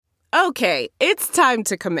Okay, it's time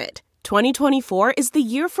to commit. 2024 is the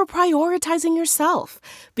year for prioritizing yourself.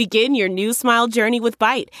 Begin your new smile journey with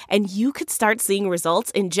Byte, and you could start seeing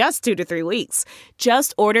results in just 2 to 3 weeks.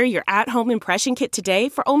 Just order your at-home impression kit today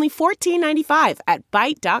for only $14.95 at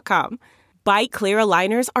Byte.com. Byte Clear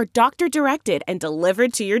aligners are doctor-directed and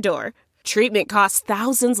delivered to your door. Treatment costs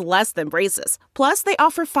thousands less than braces. Plus, they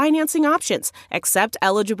offer financing options, accept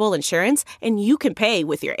eligible insurance, and you can pay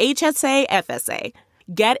with your HSA FSA.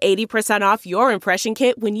 Get 80% off your impression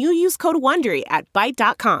kit when you use code WONDERY at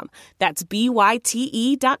Byte.com. That's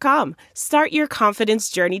BYTE.com. Start your confidence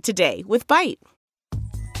journey today with Byte.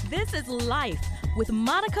 This is Life with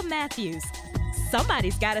Monica Matthews.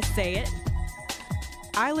 Somebody's got to say it.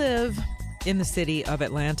 I live in the city of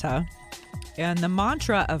Atlanta, and the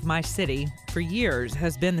mantra of my city for years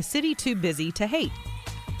has been the city too busy to hate.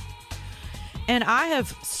 And I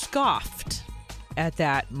have scoffed at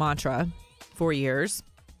that mantra for years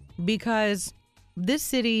because this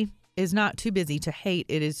city is not too busy to hate.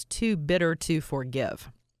 It is too bitter to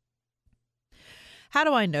forgive. How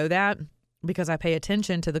do I know that? Because I pay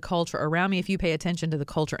attention to the culture around me. If you pay attention to the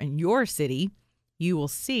culture in your city, you will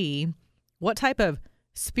see what type of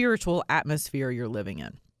spiritual atmosphere you're living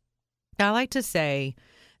in. I like to say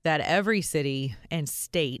that every city and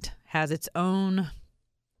state has its own,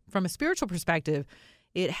 from a spiritual perspective,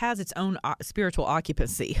 it has its own spiritual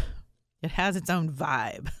occupancy. It has its own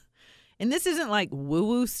vibe. And this isn't like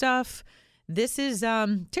woo-woo stuff. This is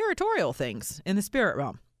territorial things in the spirit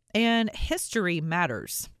realm. And history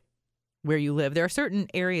matters where you live. There are certain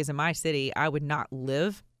areas in my city I would not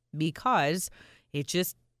live because it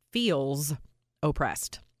just feels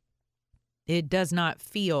oppressed. It does not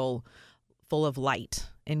feel full of light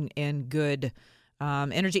and good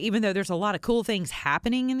energy, even though there's a lot of cool things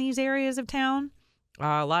happening in these areas of town,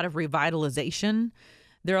 a lot of revitalization.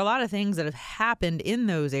 There are a lot of things that have happened in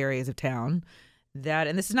those areas of town that,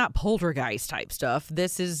 and this is not poltergeist type stuff.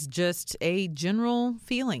 This is just a general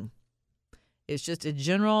feeling. It's just a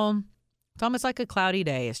general, it's almost like a cloudy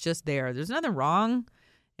day. It's just there. There's nothing wrong.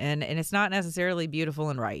 And it's not necessarily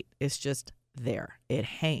beautiful and right. It's just there. It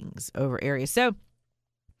hangs over areas. So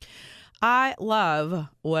I love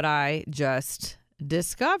what I just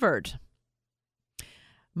discovered.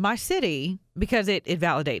 My city, because it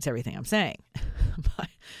validates everything I'm saying.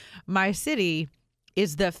 My city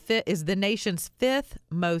is the nation's 5th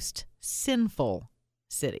most sinful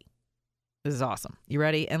city. This is awesome. You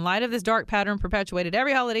ready? In light of this dark pattern perpetuated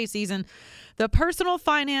every holiday season, the personal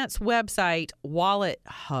finance website Wallet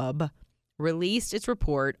Hub released its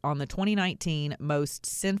report on the 2019 most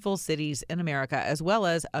sinful cities in America, as well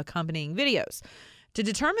as accompanying videos. To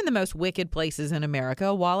determine the most wicked places in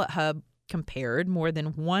America, Wallet Hub compared more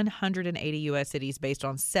than 180 U.S. cities based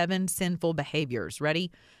on 7 sinful behaviors.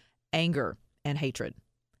 Ready? Anger and hatred,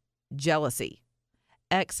 jealousy,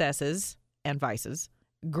 excesses and vices,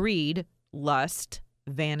 greed, lust,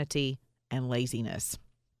 vanity, and laziness.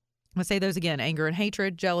 I'll say those again. Anger and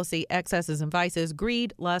hatred, jealousy, excesses and vices,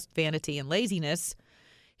 greed, lust, vanity, and laziness.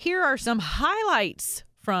 Here are some highlights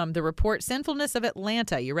from the report, Sinfulness of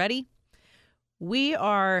Atlanta. You ready? We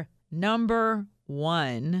are number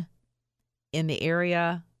 1 in the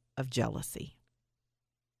area of jealousy.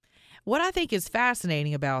 What I think is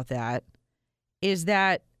fascinating about that is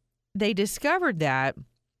that they discovered that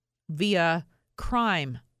via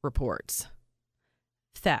crime reports.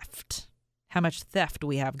 Theft. How much theft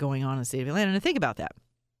we have going on in the city of Atlanta. And think about that.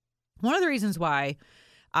 One of the reasons why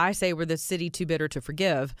I say we're the city too bitter to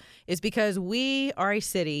forgive is because we are a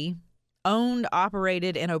city owned,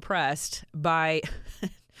 operated, and oppressed by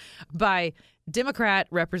Democrat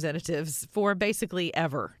representatives for basically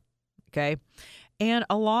ever. Okay. And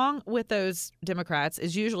along with those Democrats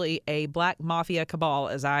is usually a black mafia cabal,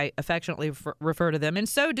 as I affectionately refer to them. And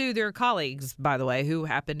so do their colleagues, by the way, who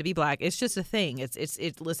happen to be black. It's just a thing. It's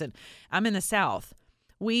listen, I'm in the South.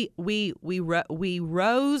 We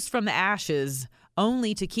rose from the ashes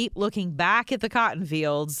only to keep looking back at the cotton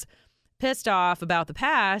fields, pissed off about the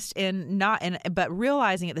past but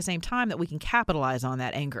realizing at the same time that we can capitalize on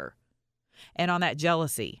that anger and on that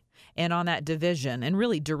jealousy and on that division and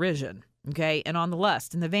really derision. Okay, and on the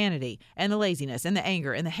lust and the vanity and the laziness and the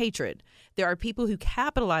anger and the hatred. There are people who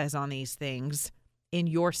capitalize on these things in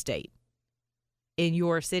your state, in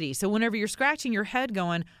your city. So whenever you're scratching your head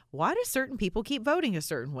going, why do certain people keep voting a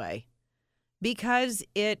certain way? Because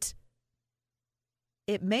it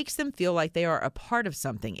makes them feel like they are a part of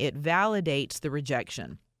something. It validates the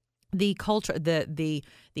rejection, the culture, the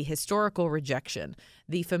historical rejection,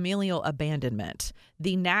 the familial abandonment,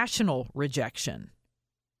 the national rejection.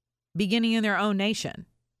 Beginning in their own nation.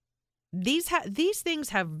 These things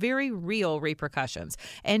have very real repercussions,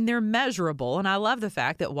 and they're measurable. And I love the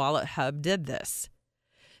fact that WalletHub did this,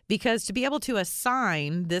 because to be able to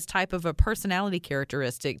assign this type of a personality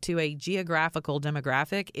characteristic to a geographical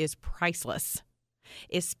demographic is priceless,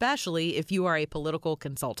 especially if you are a political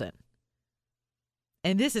consultant.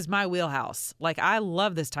 And this is my wheelhouse. Like, I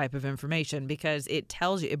love this type of information because it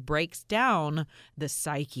tells you, it breaks down the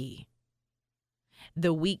psyche,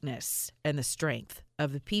 the weakness, and the strength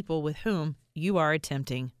of the people with whom you are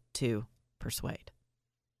attempting to persuade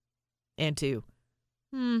and to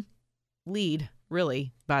lead,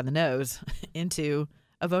 really, by the nose into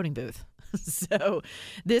a voting booth. So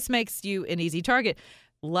this makes you an easy target.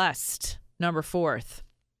 Lust, number 4th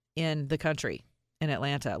in the country, in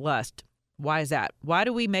Atlanta. Lust. Why is that? Why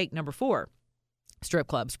do we make number 4? Strip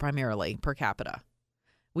clubs, primarily, per capita.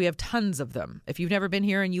 We have tons of them. If you've never been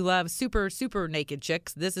here and you love super, super naked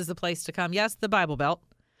chicks, this is the place to come. Yes, the Bible Belt.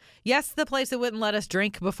 Yes, the place that wouldn't let us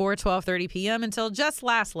drink before 12:30 p.m. until just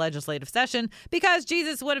last legislative session because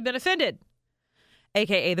Jesus would have been offended,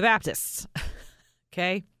 a.k.a. the Baptists.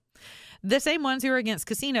 Okay? The same ones who are against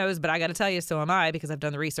casinos, but I got to tell you, so am I, because I've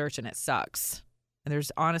done the research and it sucks. And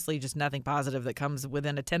there's honestly just nothing positive that comes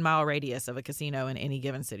within a 10-mile radius of a casino in any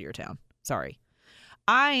given city or town. Sorry.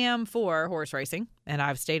 I am for horse racing, and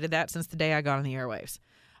I've stated that since the day I got on the airwaves,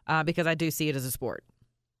 because I do see it as a sport.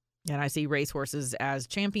 And I see racehorses as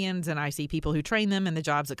champions, and I see people who train them and the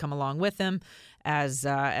jobs that come along with them as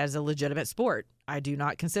a legitimate sport. I do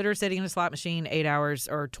not consider sitting in a slot machine 8 hours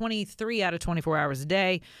or 23 out of 24 hours a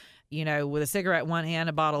day, you know, with a cigarette in one hand,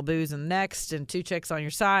 a bottle of booze in the next, and 2 chicks on your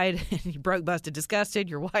side, and you're broke, busted, disgusted.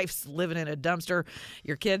 Your wife's living in a dumpster.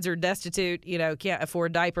 Your kids are destitute, you know, can't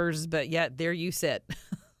afford diapers, but yet there you sit.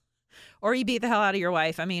 Or you beat the hell out of your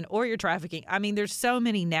wife. I mean, or you're trafficking. I mean, there's so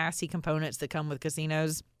many nasty components that come with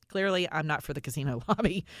casinos. Clearly, I'm not for the casino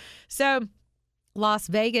lobby. So Las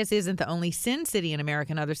Vegas isn't the only sin city in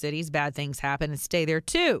America. In other cities, bad things happen and stay there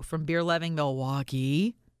too. From beer-loving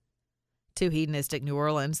Milwaukee to hedonistic New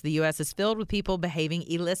Orleans, the U.S. is filled with people behaving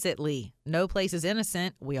illicitly. No place is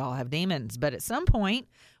innocent. We all have demons. But at some point,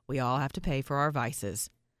 we all have to pay for our vices.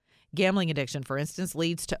 Gambling addiction, for instance,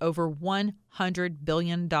 leads to over $100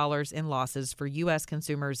 billion in losses for U.S.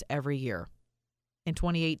 consumers every year. In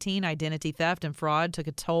 2018, identity theft and fraud took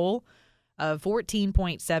a toll of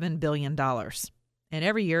 $14.7 billion. And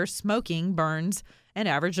every year, smoking burns an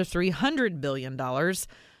average of $300 billion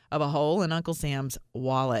of a hole in Uncle Sam's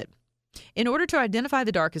wallet. In order to identify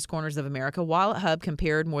the darkest corners of America, WalletHub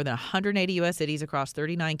compared more than 180 U.S. cities across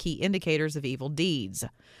 39 key indicators of evil deeds.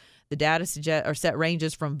 The data set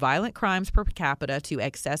ranges from violent crimes per capita to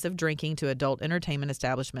excessive drinking to adult entertainment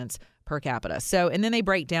establishments per capita. So, and then they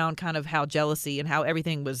break down kind of how jealousy and how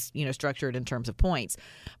everything was, you know, structured in terms of points.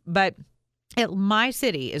 But my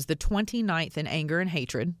city is the 29th in anger and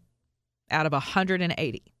hatred out of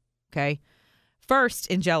 180. Okay. 1st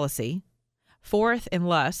in jealousy, 4th in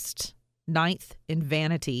lust, 9th in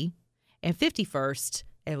vanity, and 51st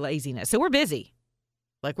in laziness. So we're busy.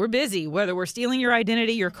 Like, we're busy, whether we're stealing your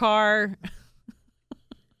identity, your car,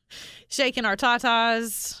 shaking our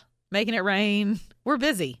tatas, making it rain. We're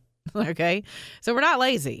busy, okay? So we're not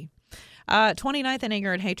lazy. 29th in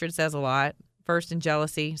anger and hatred says a lot. 1st in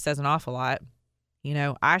jealousy says an awful lot. You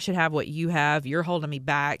know, I should have what you have. You're holding me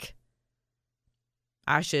back.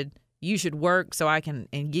 You should work so I can,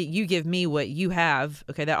 and you give me what you have.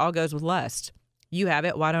 Okay, that all goes with lust. You have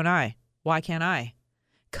it. Why don't I? Why can't I?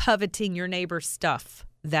 Coveting your neighbor's stuff.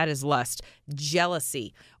 That is lust.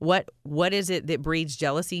 Jealousy. What is it that breeds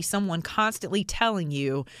jealousy? Someone constantly telling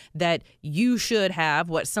you that you should have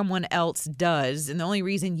what someone else does, and the only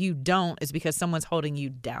reason you don't is because someone's holding you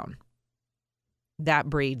down.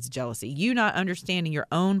 That breeds jealousy. You not understanding your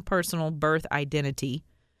own personal birth identity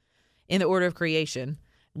in the order of creation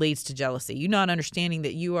leads to jealousy. You not understanding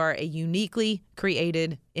that you are a uniquely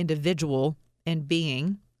created individual and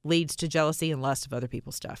being leads to jealousy and lust of other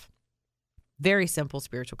people's stuff. Very simple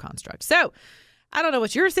spiritual construct. So I don't know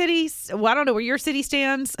what your city's, well, I don't know where your city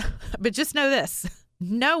stands, but just know this.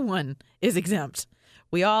 No one is exempt.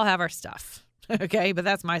 We all have our stuff. Okay, but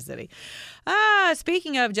that's my city.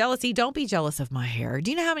 Speaking of jealousy, don't be jealous of my hair.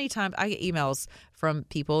 Do you know how many times I get emails from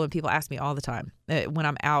people, and people ask me all the time when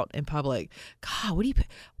I'm out in public, God, what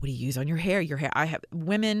do you use on your hair? Your hair.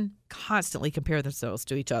 Women constantly compare themselves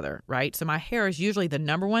to each other, right? So my hair is usually the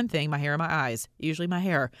number one thing. My hair and my eyes, usually my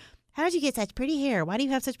hair. How did you get such pretty hair? Why do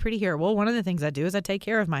you have such pretty hair? Well, one of the things I do is I take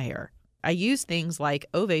care of my hair. I use things like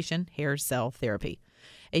Ovation hair cell therapy,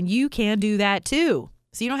 and you can do that too.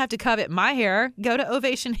 so you don't have to covet my hair. Go to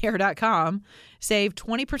ovationhair.com. Save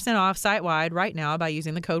 20% off site-wide right now by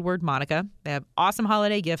using the code word Monica. They have awesome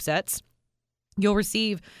holiday gift sets. You'll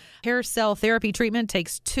receive hair cell therapy treatment.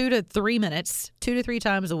 Takes 2 to 3 minutes, 2 to 3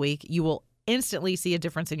 times a week. You will instantly see a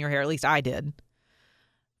difference in your hair. At least I did.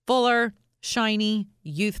 Fuller, shiny,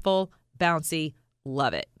 youthful, bouncy.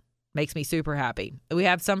 Love it. Makes me super happy. We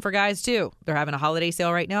have some for guys too. They're having a holiday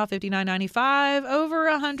sale right now, $59.95, over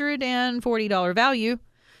 $140 value.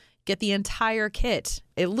 Get the entire kit.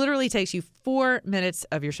 It literally takes you 4 minutes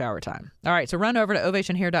of your shower time. All right, so run over to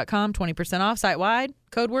ovationhair.com, 20% off site-wide,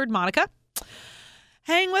 code word Monica.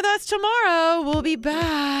 Hang with us tomorrow. We'll be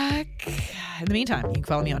back. In the meantime, you can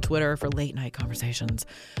follow me on Twitter for late night conversations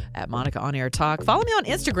at Monica On Air Talk. Follow me on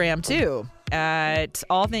Instagram too at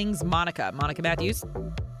all things Monica, Monica Matthews.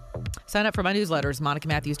 Sign up for my newsletters,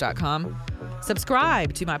 monicamatthews.com.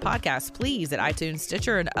 Subscribe to my podcast, please, at iTunes,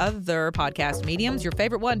 Stitcher, and other podcast mediums. Your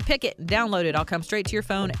favorite one, pick it and download it. I'll come straight to your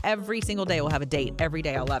phone every single day. We'll have a date every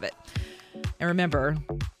day. I love it. And remember,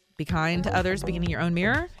 be kind to others, beginning your own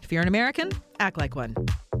mirror. If you're an American, act like one.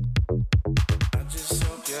 I just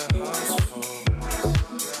hope your heart's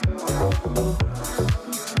full.